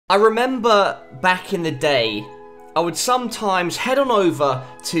I remember back in the day, I would sometimes head on over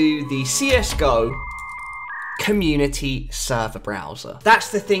to the CSGO community server browser.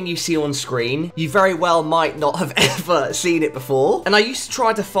 That's the thing you see on screen. You very well might not have ever seen it before. And I used to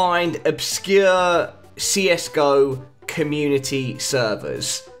try to find obscure CSGO community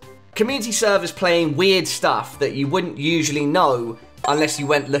servers. Community servers playing weird stuff that you wouldn't usually know unless you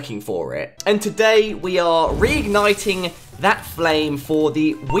went looking for it. And today we are reigniting that flame for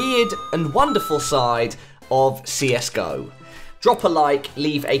the weird and wonderful side of CSGO. Drop a like,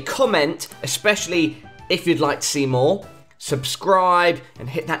 leave a comment, especially if you'd like to see more. Subscribe and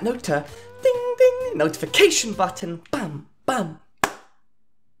hit that notification button. Bam, bam.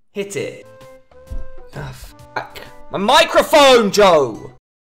 Hit it. Ah, fuck. My microphone, Joe!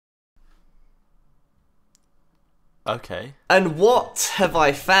 Okay. And what have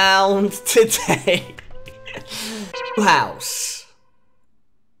I found today? House.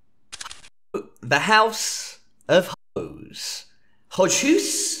 The House of Hose.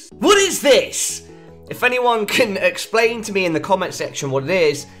 Hojus? What is this? If anyone can explain to me in the comment section what it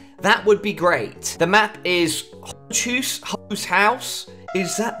is, that would be great. The map is Hojus, Hose House.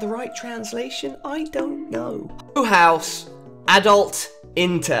 Is that the right translation? I don't know. House, Adult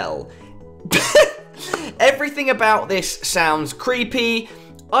Intel. Everything about this sounds creepy.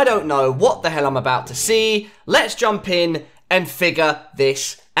 I don't know what the hell I'm about to see. Let's jump in and figure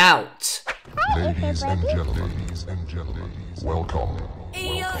this out. Ladies and gentlemen, welcome.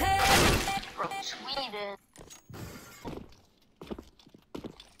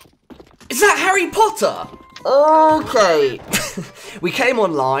 Is that Harry Potter? Okay. We came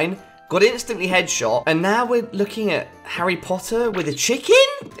online, got instantly headshot, and now we're looking at Harry Potter with a chicken?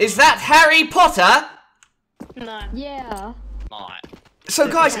 Is that Harry Potter? No. Yeah. So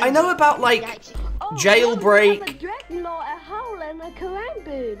guys, I know about like jailbreak. A dreadnought, a howl, and a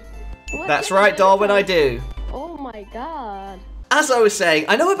karambit. That's right, Darwin, I do. Oh my god. As I was saying,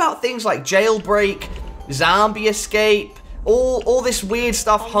 I know about things like jailbreak, zombie escape, all this weird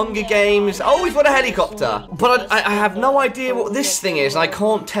stuff, Hunger Games. Oh, we've got a helicopter. But I have no idea what this thing is. I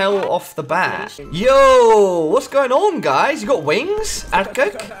can't tell off the bat. Yo, what's going on, guys? You got wings?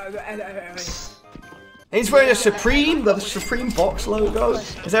 Adkuk? He's wearing a Supreme, the Supreme box logo.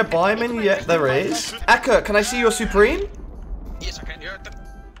 Is there a buyman? Yeah, there is. Akka, can I see your Supreme? Yes, I can.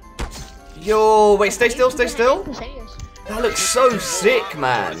 Yo, wait, stay still, stay still. That looks so sick,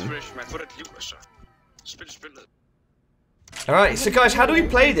 man. Alright, so guys, how do we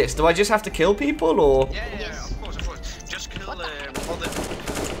play this? Do I just have to kill people, or? Yeah, of course. Just kill all the...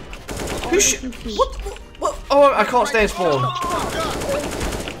 Who what? Oh, I can't stay in spawn.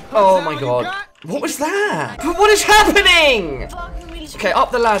 Oh my god. What was that? But what is happening? Okay,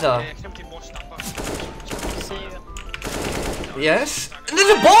 up the ladder. Yes. And there's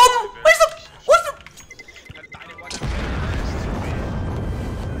a bomb? Where's the... What's the...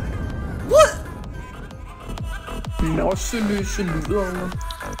 What? No solution.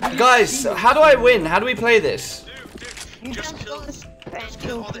 Guys, how do I win? How do we play this? Just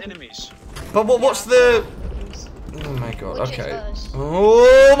kill all the enemies. But what's the... Oh my god, okay.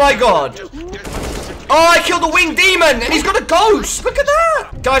 Oh my god! Oh, I killed a winged demon! And he's got a ghost! Look at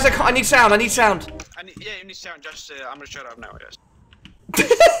that! Guys, I need sound, I need sound. Yeah, you need sound, just, I'm gonna shut up now, yes.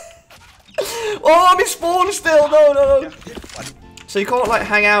 Oh, I'm in spawn still! No. So you can't, like,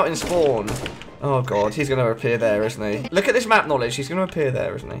 hang out in spawn. Oh god, he's gonna appear there, isn't he? Look at this map knowledge, he's gonna appear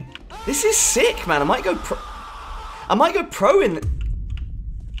there, isn't he? This is sick, man. I might go pro in...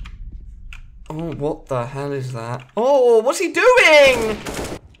 Oh, what the hell is that? Oh, what's he doing?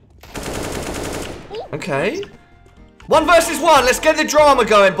 Okay. 1 versus 1. Let's get the drama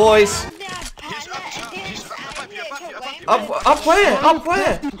going, boys. Up where? Up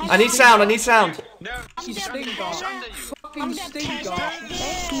where? I need sound. I need sound.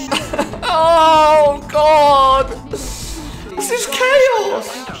 Oh, God. This is chaos.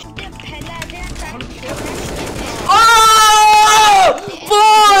 Oh,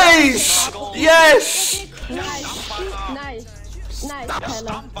 boys. Yes! Nice,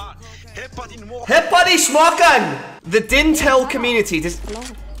 Tyler. Heppa smoken! The Dintel community does...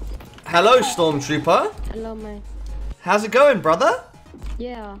 Hello, Stormtrooper. Hello, man. How's it going, brother?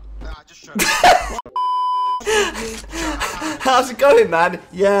 Yeah. How's it going, man?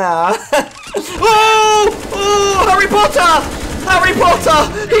 Yeah. Oh, Harry Potter! Harry Potter!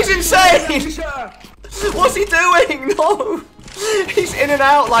 He's insane! What's he doing? No! He's in and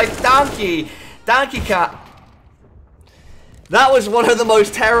out like Donkey Cat. That was one of the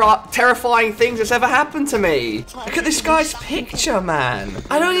most terrifying things that's ever happened to me. Look at this guy's picture, man.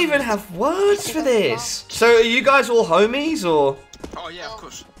 I don't even have words for this. So are you guys all homies, or? Oh yeah, of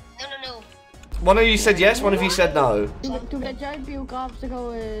course. No. One of you said yes, one of you said no. Du kan join biograf, så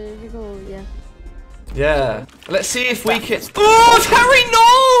går, ja. Yeah. Let's see if we can. Oh, it's Harry!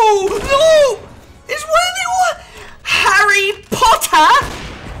 No! No! It's one of the Harry Potter!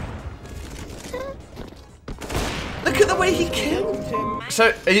 Look at the way he killed him.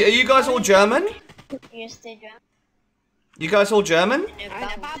 So, are you guys all German? Yes, they do. You guys all German?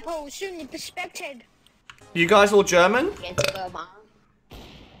 You guys all German?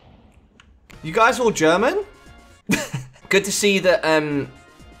 You guys all German? Good to see that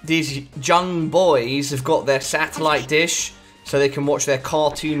these young boys have got their satellite dish so they can watch their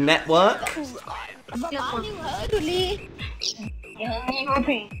Cartoon Network.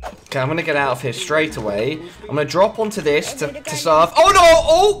 Okay, I'm gonna get out of here straight away. I'm gonna drop onto this to surf. Oh no!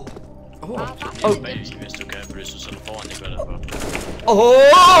 Oh! Oh!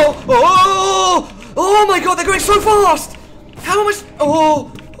 Oh! Oh! Oh my god, they're going so fast! How much?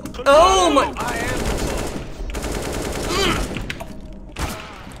 Oh! Oh my!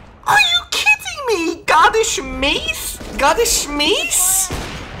 Are you kidding me? Goddess Meese? Goddess Meese?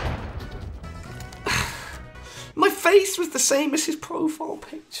 My face was the same as his profile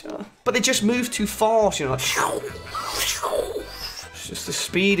picture. But they just moved too fast, you know, like... It's just the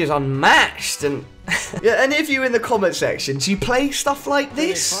speed is unmatched, and... Yeah, any of you in the comment section, do you play stuff like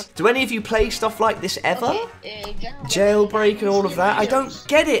this? Do any of you play stuff like this ever? Jailbreak and all of that? I don't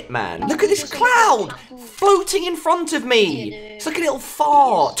get it, man. Look at this cloud floating in front of me. It's like a little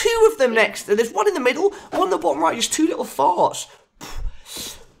fart. Two of them next. There's one in the middle, one in the bottom right, just two little farts.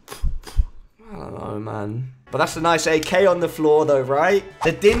 I don't know, man. But that's a nice AK on the floor though, right?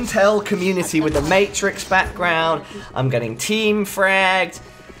 The Dintel community with the Matrix background. I'm getting team fragged.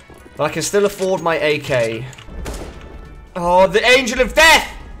 But I can still afford my AK. Oh, the Angel of Death!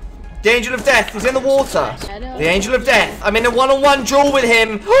 The Angel of Death is in the water. The Angel of Death. I'm in a one-on-one duel with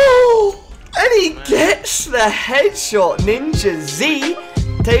him. And he gets the headshot. Ninja Z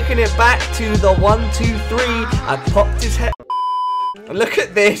taking it back to the 1, 2, 3. I popped his head. Look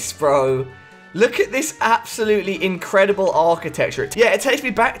at this, bro. Look at this absolutely incredible architecture. Yeah, it takes me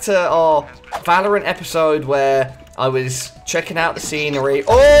back to our Valorant episode where I was checking out the scenery.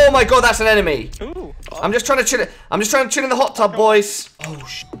 Oh my god, that's an enemy. I'm just trying to chill. I'm just trying to chill in the hot tub, boys. Oh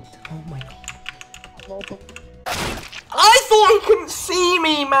shit. Oh my god. I thought he couldn't see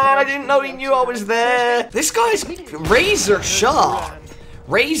me, man. I didn't know he knew I was there. This guy's razor sharp.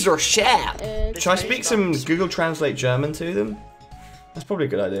 Razor sharp. Should I speak some Google Translate German to them? That's probably a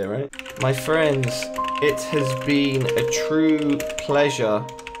good idea, right? My friends, it has been a true pleasure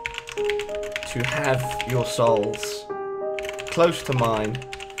to have your souls close to mine.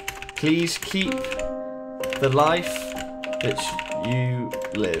 Please keep the life that you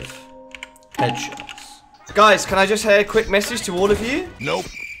live. Headshots. Guys, can I just say a quick message to all of you? Nope.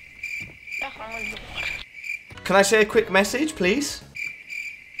 Can I say a quick message, please?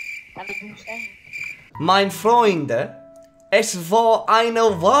 Mein Freunde, es war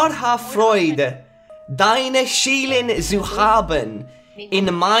eine wahre Freude, deine Schielen zu haben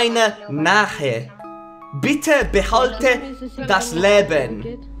in meiner Nähe. Bitte behalte das Leben.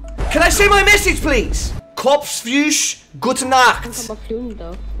 Can I say my message, please? Kopfsfuß, gute Nacht.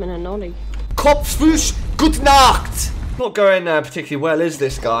 Kopfsfuß, gute Nacht. Not going particularly well, is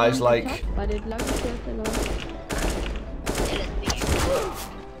this, guys? Like...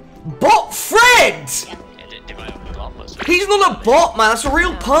 Bot Fred! He's not a bot, man. That's a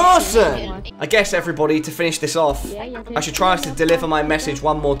real person. I guess, everybody, to finish this off, I should try to deliver my message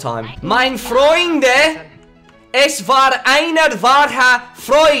one more time. Mein Freunde, es war eine wahre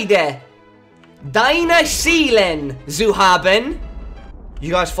Freude, deine Seelen zu haben.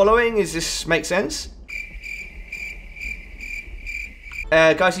 You guys following? Does this make sense?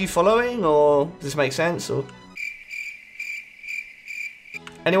 Guys, are you following, or does this make sense, or?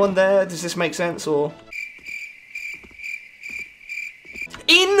 Anyone there? Does this make sense, or?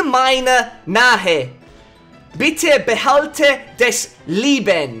 In meiner Nähe. Bitte behalte das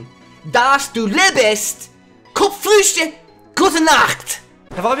Leben. Das du lebst. Kopfsfuß, gute Nacht.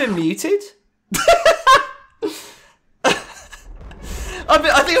 Have I been muted?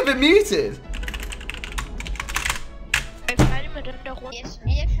 I think I've been muted.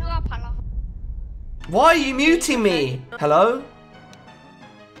 Why are you muting me? Hello?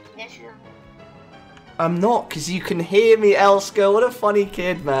 I'm not, because you can hear me, Elsker. What a funny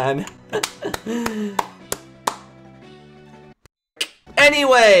kid, man.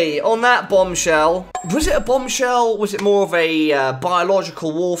 Anyway, on that bombshell. Was it a bombshell? Was it more of a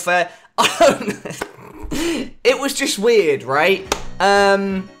biological warfare? I don't know. It was just weird, right?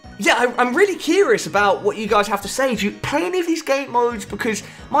 yeah, I'm really curious about what you guys have to say. Do you play any of these game modes? Because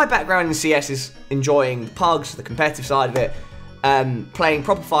my background in CS is enjoying the pugs, the competitive side of it, playing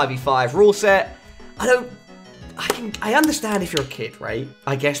proper 5v5 rule set. I understand if you're a kid, right?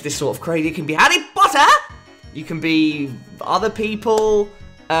 I guess this sort of crazy can be Harry Potter. You can be other people.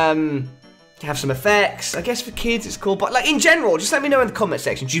 Have some effects. I guess for kids it's cool, but like in general, just let me know in the comment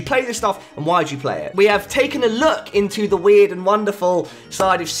section. Do you play this stuff and why do you play it? We have taken a look into the weird and wonderful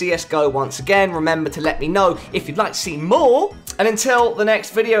side of CSGO once again. Remember to let me know if you'd like to see more. And until the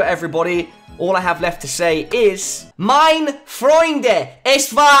next video, everybody, all I have left to say is Mein Freunde,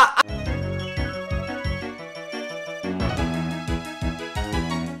 es war...